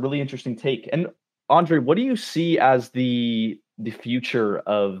really interesting take. And Andre, what do you see as the future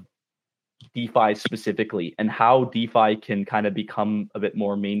of DeFi specifically, and how DeFi can kind of become a bit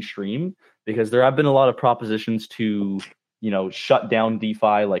more mainstream? Because there have been a lot of propositions to, shut down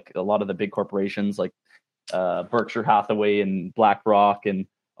DeFi, like a lot of the big corporations like Berkshire Hathaway and BlackRock and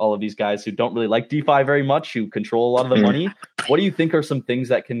all of these guys who don't really like DeFi very much, who control a lot of the money. What do you think are some things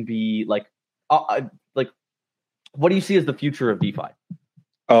that can be what do you see as the future of DeFi?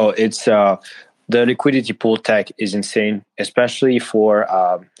 Oh, it's the liquidity pool tech is insane, especially for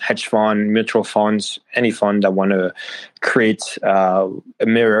hedge fund, mutual funds, any fund that want to create a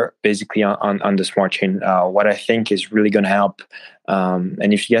mirror basically on the smart chain. What I think is really going to help,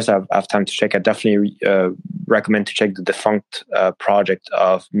 and if you guys have time to check, I definitely recommend to check the defunct project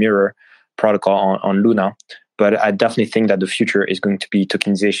of Mirror protocol on Luna. But I definitely think that the future is going to be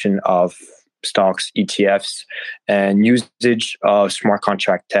tokenization of stocks, ETFs, and usage of smart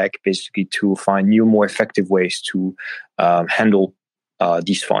contract tech basically to find new, more effective ways to handle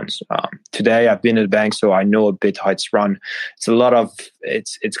these funds. Today, I've been at a bank, so I know a bit how it's run.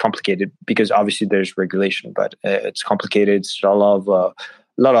 It's complicated because obviously there's regulation, but it's complicated. It's a lot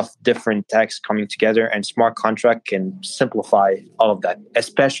of different techs coming together, and smart contract can simplify all of that,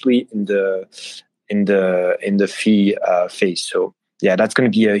 especially in the fee phase. So yeah, that's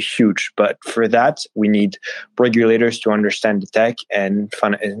going to be a huge. But for that, we need regulators to understand the tech and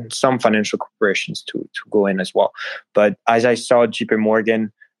some financial corporations to go in as well. But as I saw JP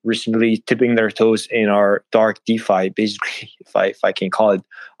Morgan recently tipping their toes in our dark DeFi, basically, if I can call it,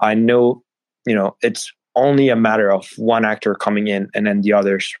 I know, it's only a matter of one actor coming in, and then the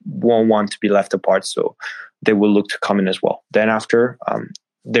others won't want to be left apart. So they will look to come in as well. Then after,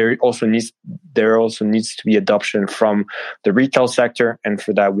 there also needs to be adoption from the retail sector, and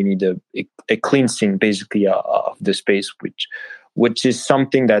for that we need a cleansing basically of the space, which is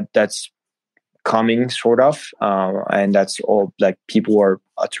something that's coming sort of, and that's all, like, people are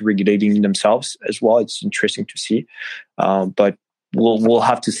regulating themselves as well. It's interesting to see, but we'll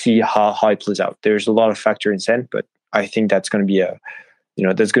have to see how it plays out. There's a lot of factor in, but I think that's going to be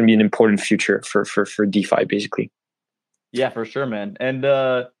an important future for DeFi basically. Yeah, for sure, man. And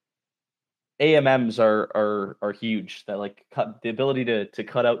AMMs are huge. That, like, the ability to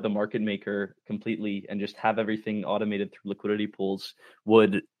cut out the market maker completely and just have everything automated through liquidity pools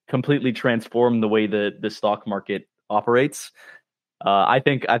would completely transform the way the stock market operates. I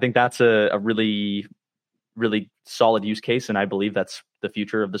think that's a really, really solid use case, and I believe that's the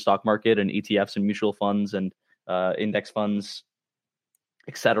future of the stock market, and ETFs and mutual funds and index funds,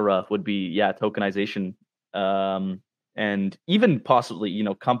 etc. would be tokenization. And even possibly,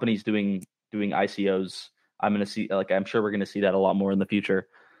 companies doing ICOs. I'm sure we're going to see that a lot more in the future.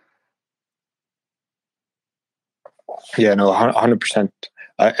 Yeah, no, 100%.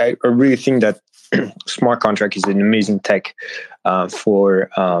 I really think that smart contract is an amazing tech for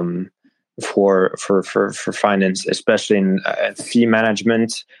finance, especially in fee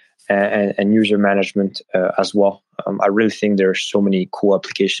management and user management as well. I really think there are so many cool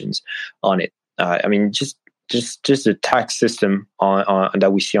applications on it. I mean, just the tax system on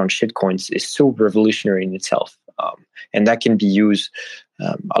that we see on shitcoins is so revolutionary in itself, and that can be used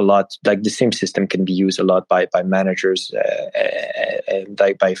a lot. Like, the same system can be used a lot by managers and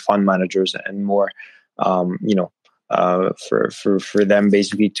by fund managers and more. For them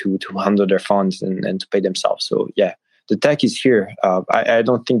basically to handle their funds and to pay themselves. So yeah, the tech is here. I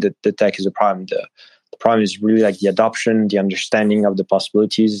don't think that the tech is a problem. The problem is really like the adoption, the understanding of the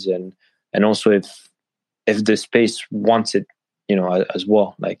possibilities, and also if the space wants it, as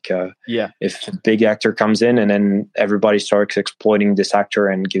well. Like, if a big actor comes in and then everybody starts exploiting this actor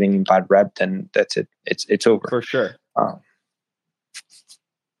and giving him bad rep, then that's it. It's over for sure.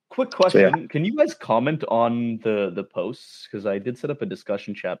 Quick question: so, yeah. Can you guys comment on the posts? Because I did set up a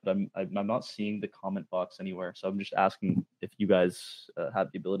discussion chat, but I'm not seeing the comment box anywhere. So I'm just asking if you guys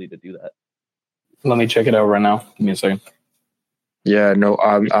have the ability to do that. Let me check it out right now. Give me a second. Yeah, no,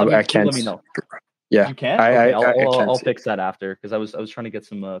 I can't. Let me know. Yeah, you can. Okay, I'll fix that after, because I was trying to get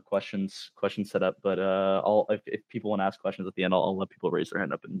some questions set up. But if people want to ask questions at the end, I'll let people raise their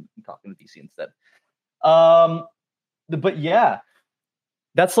hand up and talk in the DC instead. But yeah,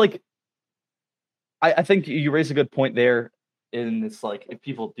 that's like, I think you raise a good point there. And it's like, if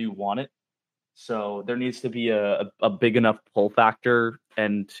people do want it, so there needs to be a big enough pull factor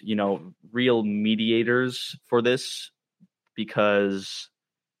and real mediators for this, because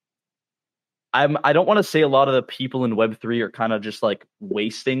I don't want to say a lot of the people in Web3 are kind of just like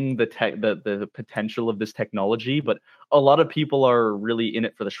wasting the potential of this technology, but a lot of people are really in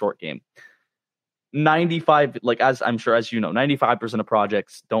it for the short game. 95, like, as I'm sure, as 95% of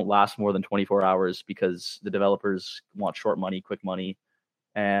projects don't last more than 24 hours because the developers want short money, quick money.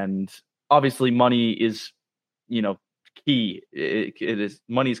 And obviously money is, key.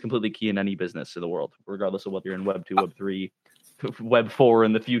 Money is completely key in any business in the world, regardless of whether you're in Web 2, Web 3, Web 4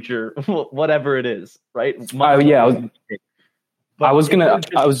 in the future, whatever it is, right? I was gonna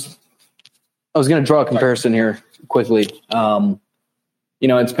draw a comparison here quickly.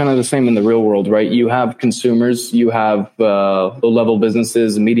 It's kind of the same in the real world, right? You have consumers, you have low-level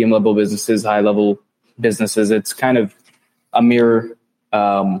businesses, medium-level businesses, high-level businesses. It's kind of a mirror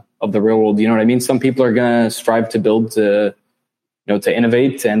of the real world. You know what I mean? Some people are gonna strive to build to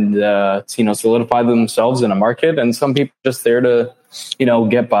innovate and solidify themselves in a market, and some people are just there to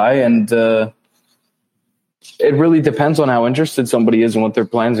get by. And it really depends on how interested somebody is and what their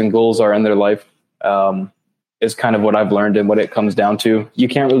plans and goals are in their life. Is kind of what I've learned and what it comes down to. You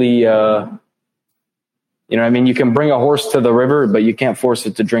can't really You know what I mean? You can bring a horse to the river, but you can't force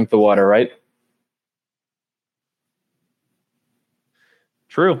it to drink the water, right?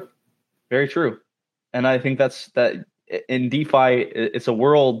 True. Very true. And I think that in DeFi, it's a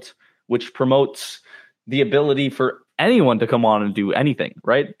world which promotes the ability for anyone to come on and do anything,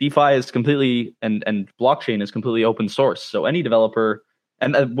 right? DeFi is completely, and blockchain is completely open source. So any developer,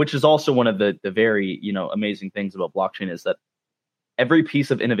 and which is also one of the very, amazing things about blockchain, is that every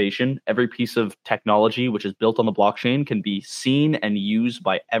piece of innovation, every piece of technology which is built on the blockchain can be seen and used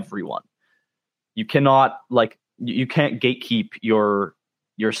by everyone. You cannot, you can't gatekeep your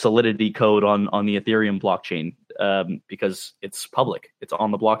Solidity code on the Ethereum blockchain because it's public. It's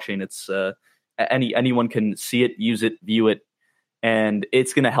on the blockchain. It's anyone can see it, use it, view it, and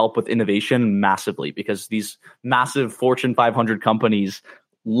it's going to help with innovation massively, because these massive Fortune 500 companies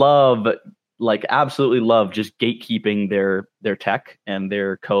absolutely love just gatekeeping their tech and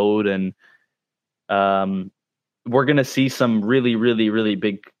their code, and we're going to see some really, really, really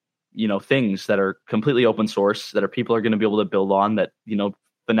big things that are completely open source that people are going to be able to build on, that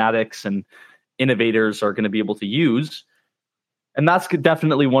fanatics and innovators are going to be able to use. And that's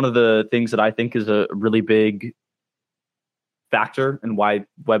definitely one of the things that I think is a really big factor and why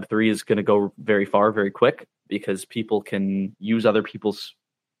Web3 is going to go very far, very quick, because people can use other people's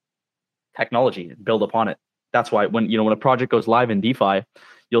technology and build upon it. That's why when a project goes live in DeFi,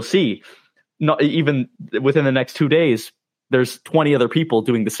 you'll see, not even within the next 2 days, there's 20 other people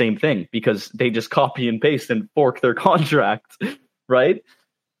doing the same thing, because they just copy and paste and fork their contract, right?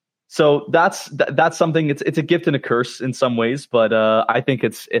 So that's something. It's a gift and a curse in some ways, but I think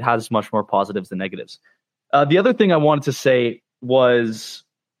it has much more positives than negatives. The other thing I wanted to say was,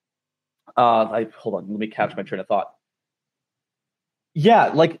 hold on, let me catch my train of thought.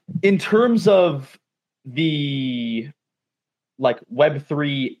 Yeah, in terms of the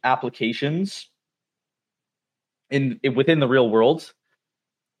Web3 applications within the real world,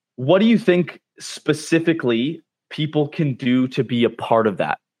 what do you think specifically people can do to be a part of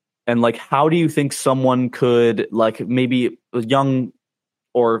that? And how do you think someone could, maybe young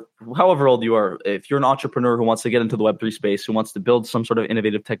or however old you are, if you're an entrepreneur who wants to get into the Web3 space, who wants to build some sort of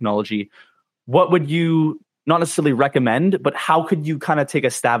innovative technology, what would you not necessarily recommend, but how could you kind of take a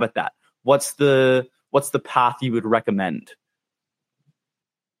stab at that? What's the path you would recommend?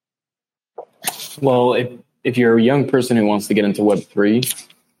 Well, if you're a young person who wants to get into Web3,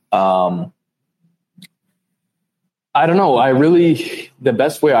 I don't know. The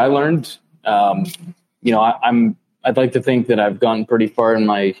best way I learned, I'd like to think that I've gotten pretty far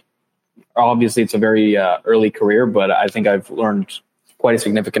in obviously it's a very early career, but I think I've learned quite a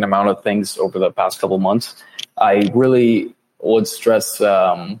significant amount of things over the past couple months. I really would stress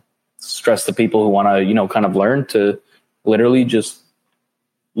the people who want to, kind of learn, to literally just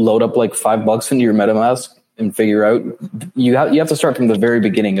load up $5 into your MetaMask and figure out, you have to start from the very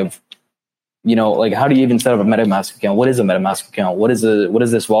beginning of, how do you even set up a MetaMask account? What is a MetaMask account? What is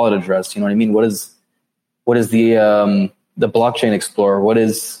this wallet address? You know what I mean? What is the blockchain explorer? What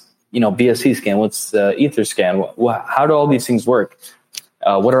is, BSC scan? What's Etherscan? How do all these things work?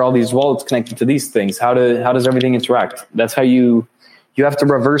 What are all these wallets connected to these things? How does everything interact? That's how you have to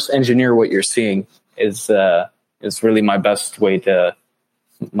reverse engineer what you're seeing is really my best way to,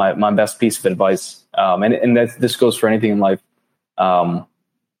 my best piece of advice. And this goes for anything in life.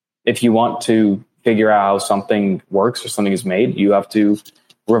 If you want to figure out how something works or something is made, you have to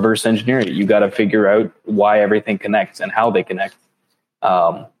reverse engineer it. You got to figure out why everything connects and how they connect.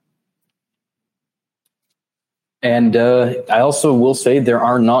 And I also will say there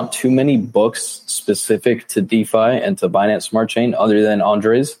are not too many books specific to DeFi and to Binance Smart Chain other than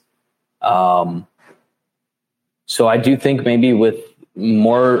Andre's. So I do think maybe with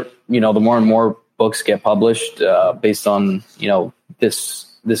more, the more and more books get published based on,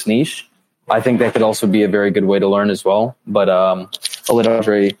 this niche, I think that could also be a very good way to learn as well. But I'll let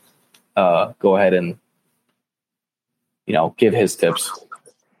Andre go ahead and, give his tips.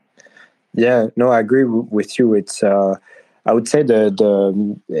 Yeah, no, I agree with you. It's I would say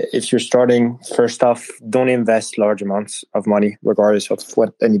the if you're starting, first off, don't invest large amounts of money, regardless of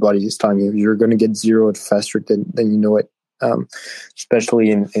what anybody is telling you. You're going to get zeroed faster than you know it. Especially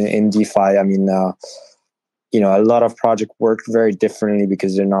in DeFi. I mean, a lot of projects work very differently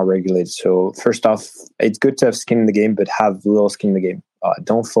because they're not regulated. So first off, it's good to have skin in the game, but have little skin in the game.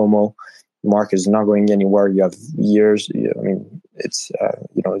 Don't FOMO. The market is not going anywhere. You have years. It's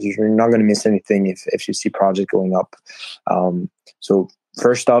you're not going to miss anything if you see project going up. So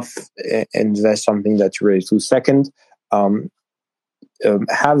first off, invest something that you're ready to. Second,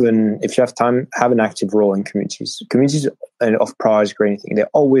 if you have time, have an active role in communities. Communities of projects or anything, they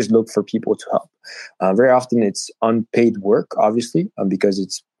always look for people to help. Very often it's unpaid work, obviously, because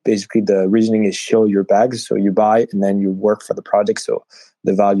it's basically the reasoning is show your bags. So you buy and then you work for the project. So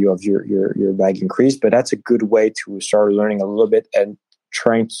the value of your bag increased. But that's a good way to start learning a little bit and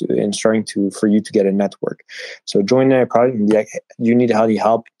starting to for you to get a network. So join a project, you need any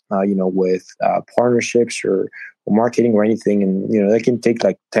help, with partnerships or marketing or anything, and that can take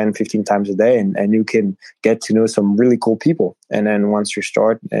like 10-15 times a day, and you can get to know some really cool people. And then once you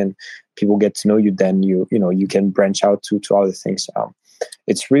start and people get to know you, then you can branch out to other things.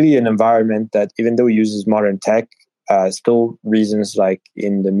 It's really an environment that, even though it uses modern tech, still reasons like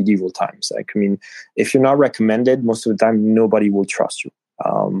in the medieval times. Like, I mean, if you're not recommended, most of the time nobody will trust you.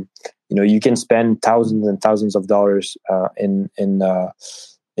 You can spend thousands and thousands of dollars in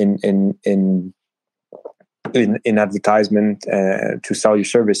advertisement to sell your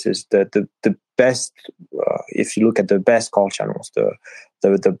services. The best, if you look at the best call channels, the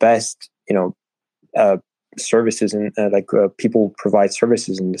best services and people provide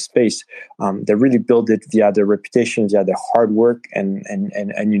services in the space, they really build it via their reputation, via their hard work, and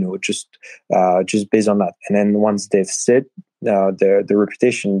just based on that. And then once they've set their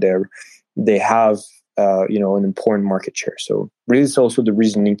reputation, they have an important market share. So really, it's also the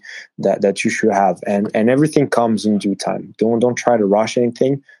reasoning that you should have, and everything comes in due time. Don't try to rush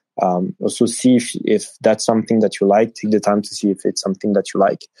anything. Also see if that's something that you like. Take the time to see if it's something that you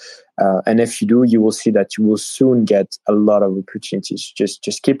like, and if you do, you will see that you will soon get a lot of opportunities.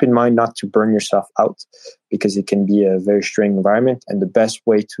 Just keep in mind not to burn yourself out, because it can be a very straining environment, and the best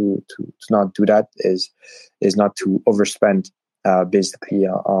way to not do that is not to overspend basically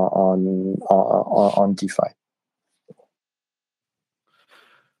on DeFi.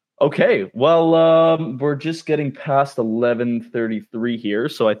 Okay, well, we're just getting past 11:33 here,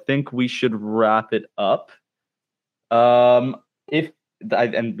 so I think we should wrap it up. And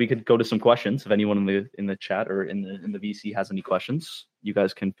we could go to some questions. If anyone in the chat or in the VC has any questions, you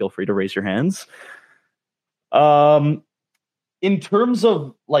guys can feel free to raise your hands. In terms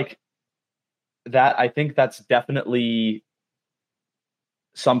of like that, I think that's definitely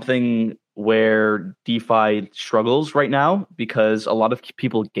something where DeFi struggles right now, because a lot of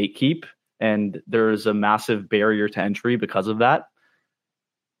people gatekeep, and there's a massive barrier to entry because of that.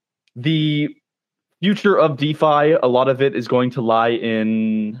 The future of DeFi, a lot of it is going to lie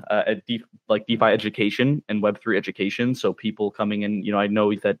in DeFi education and Web3 education. So people coming in, I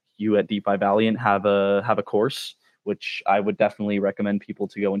know that you at DeFi Valiant have a course, which I would definitely recommend people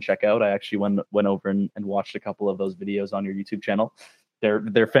to go and check out. I actually went over and watched a couple of those videos on your YouTube channel.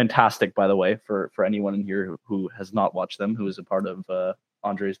 They're fantastic, by the way, for anyone in here who has not watched them, who is a part of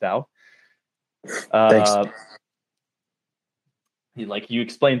Andre's DAO. Thanks. You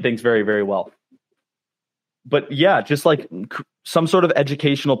explain things very, very well. But yeah, just like some sort of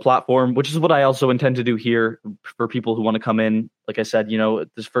educational platform, which is what I also intend to do here for people who want to come in. Like I said,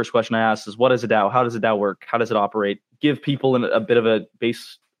 this first question I asked is, what is a DAO? How does a DAO work? How does it operate? Give people a bit of a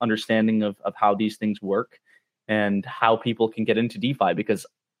base understanding of how these things work and how people can get into DeFi. Because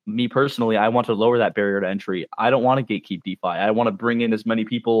me personally, I want to lower that barrier to entry. I don't want to gatekeep DeFi. I want to bring in as many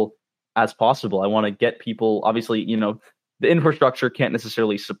people as possible. I want to get people, obviously, the infrastructure can't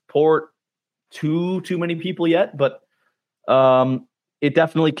necessarily support too many people yet, but it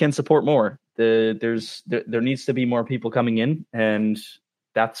definitely can support more. There needs to be more people coming in, and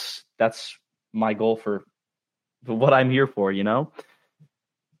that's my goal for what I'm here for,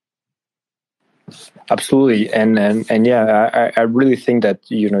 Absolutely, and yeah, I really think that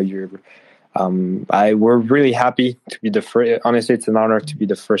we're really happy to be the first. Honestly, it's an honor to be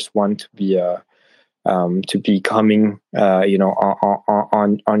the first one to be coming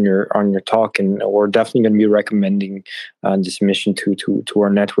on your talk, and we're definitely going to be recommending this mission to our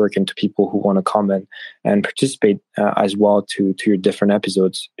network and to people who want to comment and participate as well to your different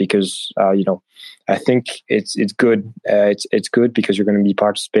episodes, because I think it's good. It's good because you're going to be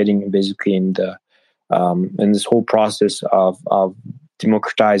participating basically in this whole process of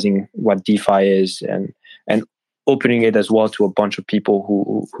democratizing what DeFi is, and opening it as well to a bunch of people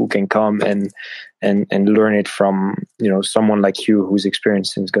who can come and learn it from someone like you who's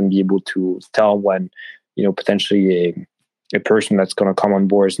experienced and is going to be able to tell when potentially a person that's going to come on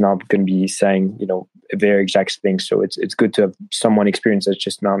board is not going to be saying a very exact thing. So it's good to have someone experienced that's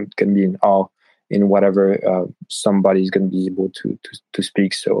just not going to be in whatever somebody's going to be able to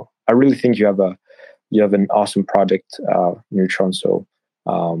speak. So I really think you have an awesome project, Neutron. So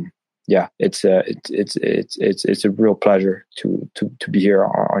yeah, it's a real pleasure to be here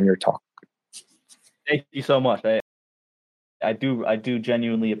on your talk. Thank you so much. I do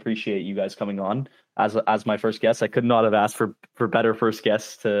genuinely appreciate you guys coming on as my first guest. I could not have asked for better first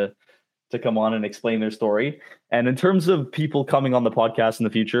guests to come on and explain their story. And in terms of people coming on the podcast in the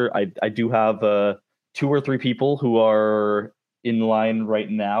future, I do have 2 or 3 people who are in line right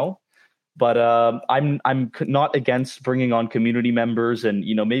now. But I'm not against bringing on community members and,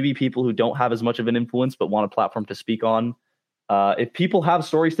 you know, maybe people who don't have as much of an influence but want a platform to speak on. If people have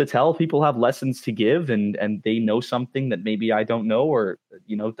stories to tell, people have lessons to give, and they know something that maybe I don't know, or,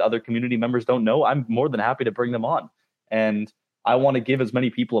 you know, the other community members don't know, I'm more than happy to bring them on. And I want to give as many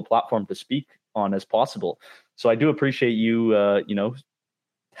people a platform to speak on as possible. So I do appreciate you, you know,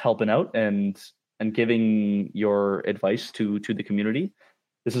 helping out and giving your advice to the community.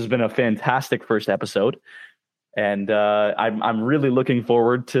 This has been a fantastic first episode, and I'm really looking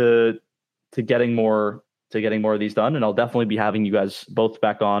forward to getting more of these done. And I'll definitely be having you guys both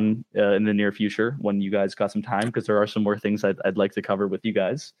back on in the near future when you guys got some time, because there are some more things I'd like to cover with you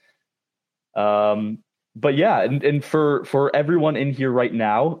guys. But yeah, and for everyone in here right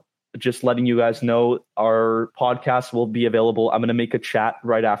now, just letting you guys know, our podcast will be available. I'm going to make a chat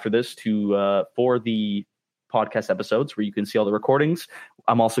right after this for the podcast episodes where you can see all the recordings.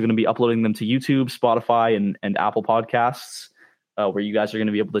 I'm also going to be uploading them to YouTube, Spotify, and Apple Podcasts, where you guys are going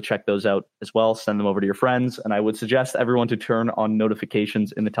to be able to check those out as well. Send them over to your friends. And I would suggest everyone to turn on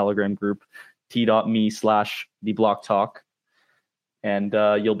notifications in the Telegram group, t.me/theblocktalk. And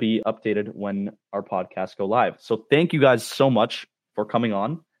you'll be updated when our podcasts go live. So thank you guys so much for coming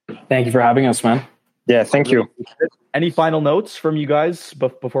on. Thank you for having us, man. Yeah, thank you. Any final notes from you guys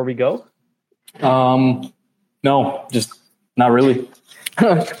before we go? No, just not really.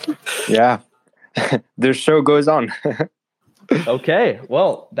 Yeah, the show goes on. Okay,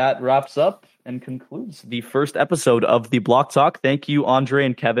 well, that wraps up and concludes the first episode of the Block Talk. Thank you, Andre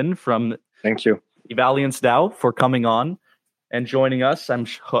and Kevin from Thank you. the Valiants DAO, for coming on and joining us.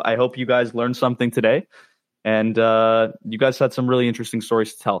 I hope you guys learned something today, and you guys had some really interesting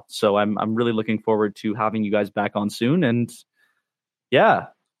stories to tell. So I'm really looking forward to having you guys back on soon. And yeah.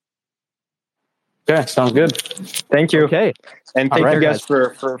 Okay, sounds good. Thank you. Okay. And thank you guys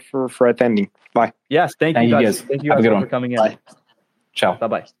for attending. Bye. Yes, thank you guys. Thank you guys Have a good for one. coming in. Bye. Ciao.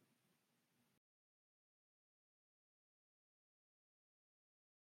 Bye-bye.